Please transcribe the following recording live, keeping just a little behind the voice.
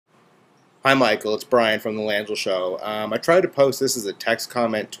Hi Michael, it's Brian from the Langell Show. I tried to post this as a text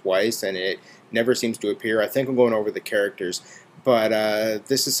comment twice and it never seems to appear. I think I'm going over the characters, but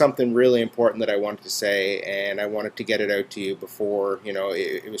this is something really important that I wanted to say and I wanted to get it out to you before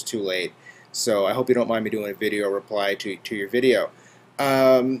it was too late. So I hope you don't mind me doing a video reply to your video.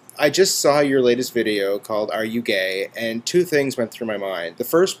 I just saw your latest video called Are You Gay? And two things went through my mind. The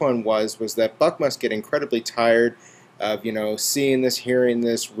first one was that Buck must get incredibly tired of seeing this, hearing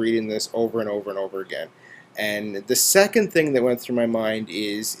this, reading this over and over and over again. And the second thing that went through my mind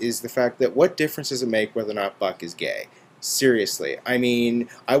is the fact that what difference does it make whether or not Buck is gay? Seriously, I mean,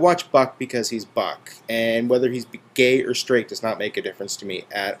 I watch Buck because he's Buck, and whether he's gay or straight does not make a difference to me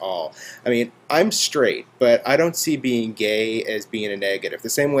at all. I mean, I'm straight, but I don't see being gay as being a negative, the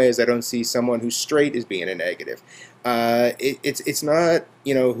same way as I don't see someone who's straight as being a negative. It's not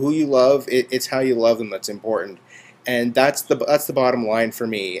who you love; it's how you love them that's important. And that's the bottom line for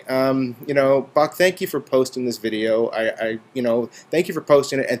me. Buck, thank you for posting this video. Thank you for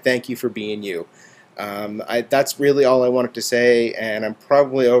posting it, and thank you for being you. That's really all I wanted to say, and I'm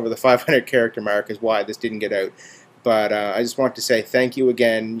probably over the 500 character mark is why this didn't get out. But I just want to say thank you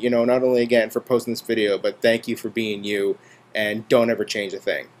again, not only again for posting this video, but thank you for being you, and don't ever change a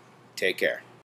thing. Take care.